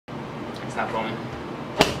It's not filming.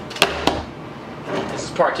 This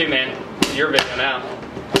is part 2, man. It's your video now.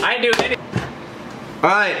 I ain't doing anything.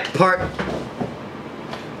 Alright, part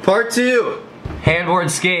 2. Handboard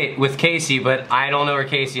skate with Casey, but I don't know where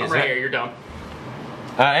Casey is. I'm right here, you're dumb.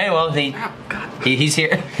 Hey, well, he's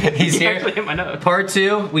here. He's here. Actually hit my nose. Part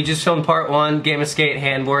 2, we just filmed part 1, Game of Skate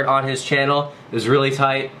Handboard on his channel. It was really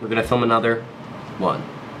tight. We're gonna film another one.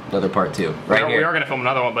 Another part 2. Right here. We are gonna film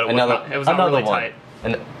another one, but it was not really tight.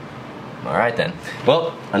 Alright then.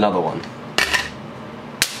 Well, another one.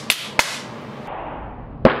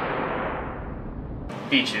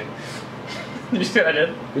 Beat you. Did you see what I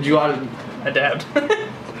did? Would you want to... I dabbed.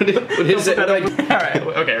 What is it? Alright,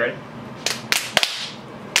 okay, ready?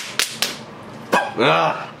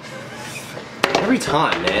 Every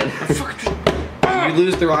time, man. You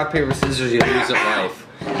lose the rock, paper, scissors, you lose at life.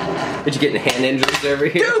 Did you get hand injuries over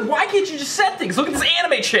here? Dude, why can't you just set things? Look at this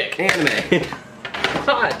anime chick! Anime.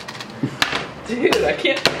 God. Dude, I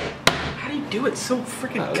can't... How do you do it so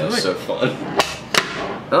freaking good? That was so fun.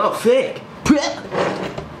 Oh, fake.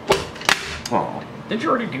 Oh. Didn't you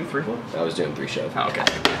already do 3 flips? I was doing 3 shove. Oh, okay.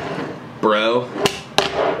 Bro.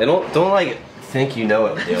 They don't like think you know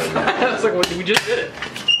what I'm doing. I was like, well, we just did it.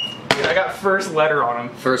 Dude, I got first letter on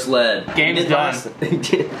him. First lead. Game's done.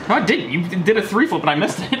 No, I didn't. You did a 3 flip and I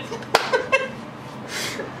missed it.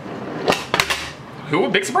 Ooh,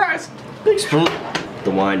 big surprise. Big surprise.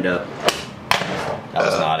 The wind up. That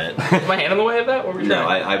was not it. Was my hand in the way of that? What were you No,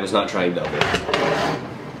 trying? I was not trying double.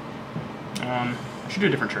 I should do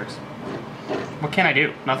different tricks. What can I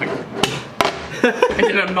do? Nothing. I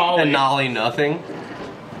did a nollie. A nollie nothing.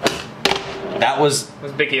 That was... That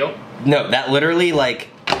was a big heel? No, that literally, like,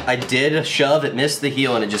 I did a shove, it missed the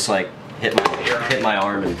heel, and it just, like, hit my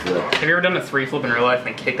arm and foot. Have you ever done a 3 flip in real life and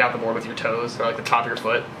then kicked out the board with your toes or, like, the top of your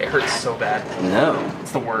foot? It hurts so bad. No.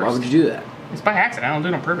 It's the worst. Why would you do that? It's by accident. I don't do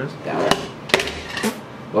it on purpose. Yeah.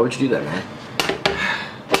 Why would you do that, man?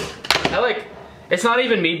 I like... It's not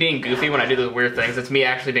even me being goofy when I do those weird things. It's me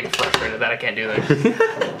actually being frustrated that I can't do that.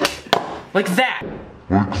 Like that.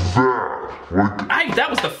 That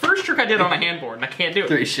was the first trick I did on a handboard, and I can't do it.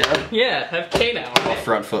 3 shove? Yeah, I have K now.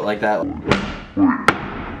 Front foot like that?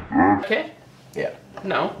 Okay? Yeah.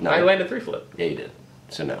 No, No. I landed 3 flip. Yeah, you did.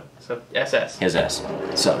 So no. So, SS. His S.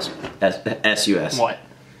 Sus. S-U-S. What?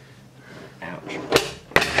 Ouch.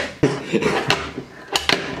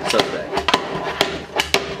 Suspect.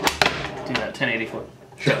 Do that 1080 flip.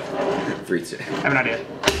 Shove. 3-2. I have an idea.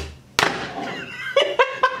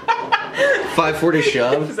 540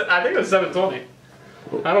 shove? I think it was 720.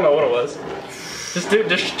 I don't know what it was. Just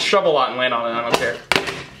shove a lot and land on it, I don't care.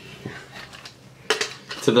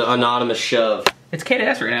 To the anonymous shove. It's K to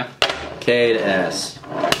S right now. K to S.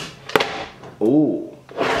 Ooh.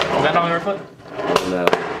 Was that not my right foot? No. I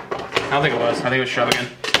don't think it was. I think it was shove again.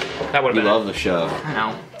 That would have You been love the shove. I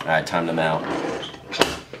know. Alright, timed him out.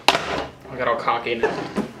 I got all cocky and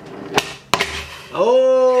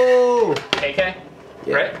Oh! KK?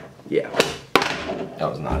 Yeah. Right? Yeah. That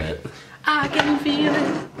was not it. I can feel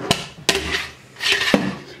it.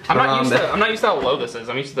 I'm not used to how low this is.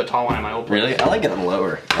 I'm used to the tall one at my old place. Really? I like it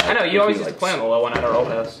lower. I know, you always used to play on the low one at our old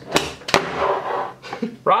house.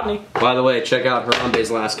 Rodney. By the way, check out Harambe's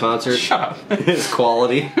last concert. Shut up. It's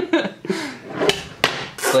quality.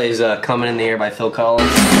 Plays Coming in the Air by Phil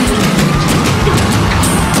Collins.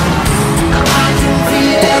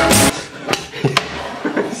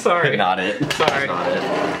 Sorry. Not it. Sorry. Not it.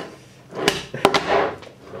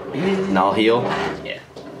 Null heel. Yeah.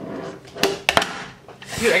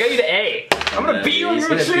 Dude, I got you to A. I'm gonna beat you on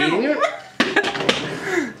your channel.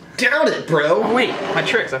 Down it, bro. Oh wait, my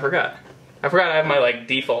tricks, I forgot. I forgot I have my like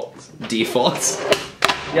defaults. Defaults?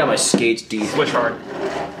 Yeah, my skates default. Switch hard.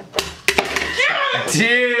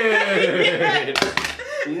 Dude!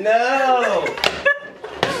 No!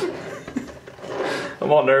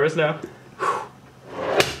 I'm all nervous now.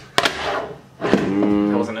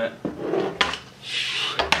 That wasn't it.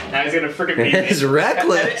 Now he's gonna freaking beat me. It's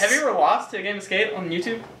reckless. Have you ever lost to a game of skate on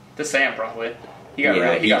YouTube? To Sam, probably. He got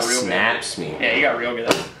Yeah, he got real snaps good. me. Yeah, he got real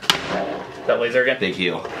good. That laser again? Big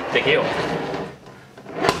heel. Big heel.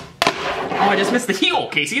 Oh, I just missed the heel,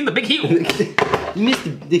 Casey, in the big heel. You missed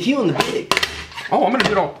the heel and the big. Oh, I'm gonna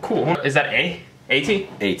do it all cool. Is that A? AT?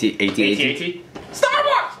 AT. Star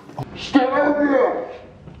Wars!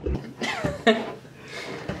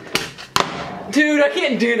 Dude, I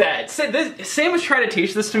can't do that. Sam was trying to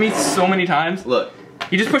teach this to me so many times. Look.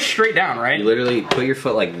 You just push straight down, right? You literally put your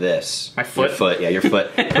foot like this. My foot? Your foot, yeah, your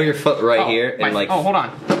foot. Put your foot right here and like... Oh, hold on.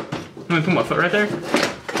 Let me put my foot right there.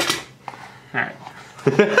 Alright.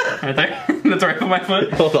 Right there? That's where I put my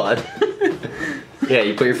foot? Hold on. Yeah,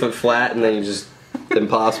 you put your foot flat and then you just...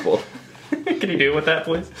 Impossible. Can you do it with that,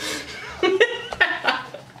 please?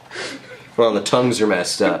 Well, the tongues are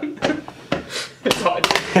messed up.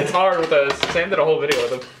 It's hard with those. Sam did a whole video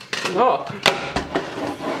with them. Oh.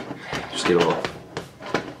 Just get a little.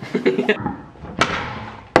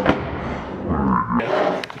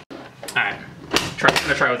 Alright. I'm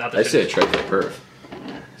gonna try without I this. said try for perf.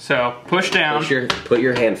 So, push down. Put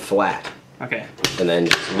your hand flat. Okay. And then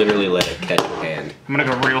just literally let it catch your hand. I'm gonna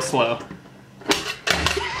go real slow.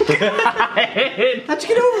 How'd you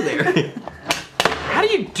get over there? How do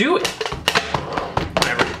you do it?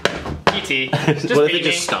 Whatever. PT. Just What if it beat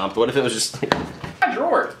just me. stomped? What if it was just like... My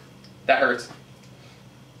drawer. That hurts.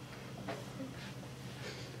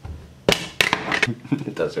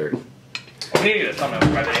 It does hurt. We need to get a thumbnail for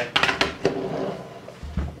my video.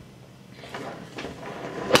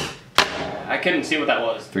 I couldn't see what that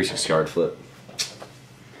was. 360 yard flip.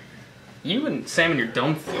 You and Sam and your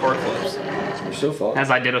dumb hard flips. You're so far.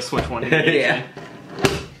 As I did a switch one. Yeah.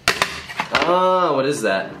 Oh, what is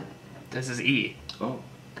that? This is E. Oh.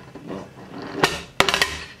 Well.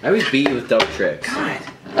 I always beat you with double tricks. God.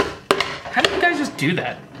 How do you guys just do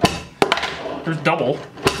that? There's double.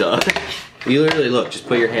 Duh. You literally look, just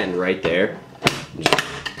put your hand right there.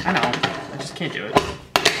 I know. I just can't do it.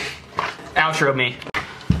 Outro me.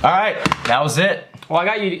 Alright, that was it. Well, I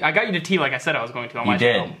got you to T like I said I was going to on my You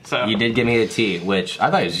did. channel. So. You did give me the T, which I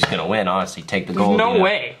thought he was just gonna win, honestly. Take the There's gold. no you know.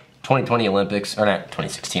 way. 2020 Olympics, or not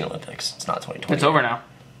 2016 Olympics. It's not 2020. It's over now.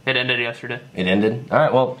 It ended yesterday. It ended?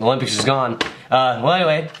 Alright, well, the Olympics is gone. Well,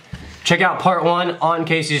 anyway, check out part 1 on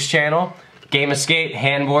Casey's channel. Game of Skate,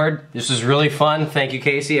 Handboard. This was really fun. Thank you,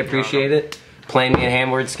 Casey. I appreciate it. Playing me a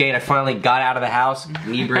handboard skate. I finally got out of the house,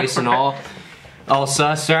 knee brace and all. All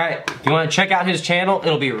sus. Alright, if you want to check out his channel,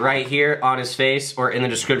 it'll be right here on his face or in the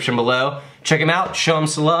description below. Check him out. Show him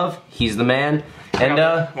some love. He's the man. And,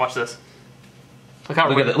 watch this. Look how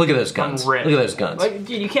look at those guns. Look at those guns. Like,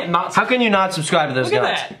 you can't not. How can you not subscribe to those Look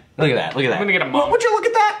at guns? that. Look at that. Look at that. I'm gonna get a mom. Would you look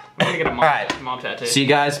at that? I'm gonna get a mom. Alright. Mom tattoo. See you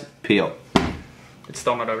guys. Peel. It's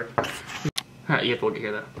still not over. Alright, you have to look at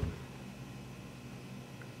here though.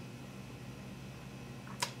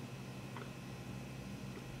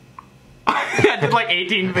 I did like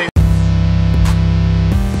 18 things.